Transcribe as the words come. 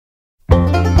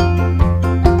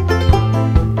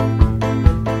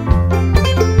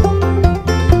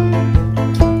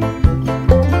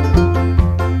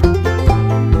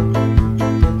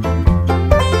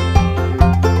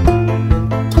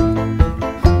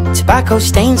Tobacco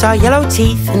stains our yellow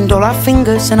teeth and all our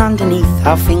fingers, and underneath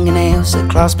our fingernails that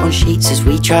clasp on sheets as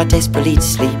we try desperately to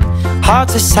sleep.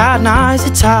 Hearts are sad and our eyes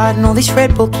are tired, and all this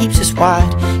Red Bull keeps us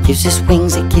wide. Gives us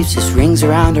wings, it gives us rings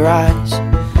around our eyes.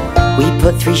 We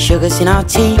put 3 sugars in our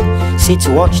tea, sit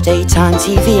to watch daytime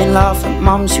TV and laugh at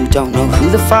mums who don't know who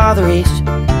the father is.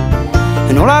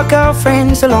 And all our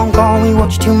girlfriends are long gone, we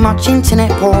watch too much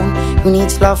internet porn. Who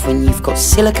needs love when you've got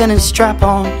silicone and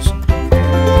strap-ons?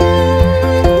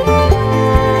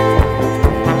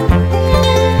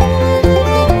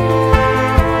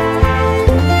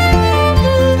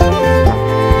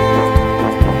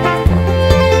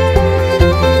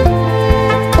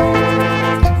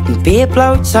 Beer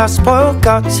bloats our spoiled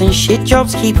guts, and shit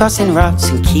jobs keep us in ruts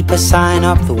and keep us eyeing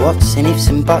up the whats and ifs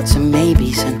and buts and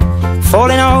maybes. And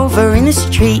falling over in the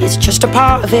street is just a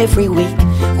part of every week,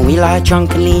 when we lie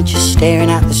drunkenly just staring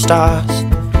at the stars.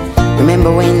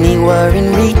 Remember when they were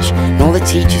in reach and all the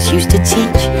teachers used to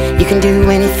teach you can do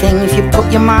anything if you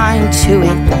put your mind to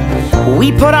it.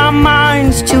 We put our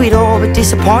minds to it all, but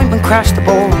disappointment crashed the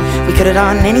ball. We could have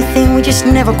done anything, we just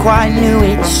never quite knew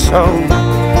it. So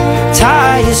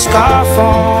tie your scarf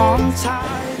on tight.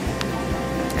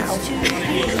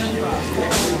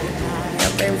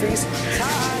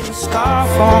 Tie your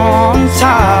scarf on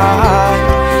tight.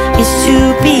 It's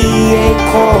to be a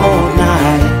cold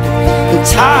night. And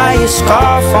tie your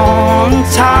scarf on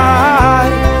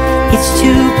tight. It's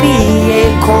to be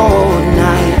a cold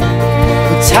night.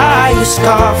 And tie your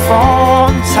scarf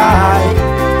on tight.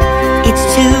 It's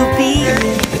to be.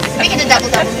 We can do double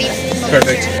beef.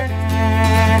 Perfect.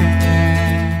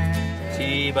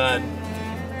 Bud.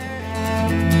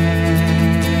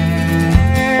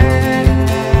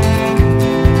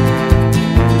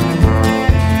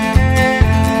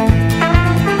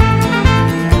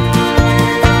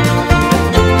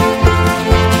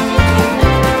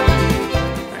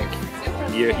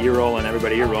 You're rolling,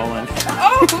 everybody, you're rolling.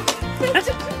 Oh!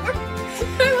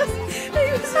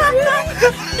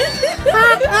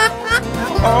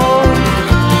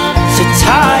 So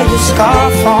tie your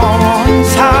scarf on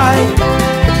tight.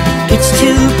 It's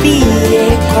to be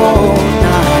a cold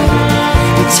night.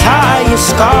 And tie your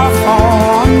scarf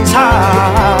on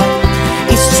tight.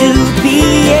 It's to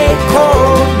be a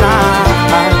cold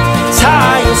night.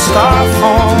 Tie your scarf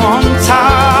on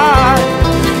tight.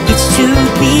 It's to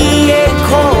be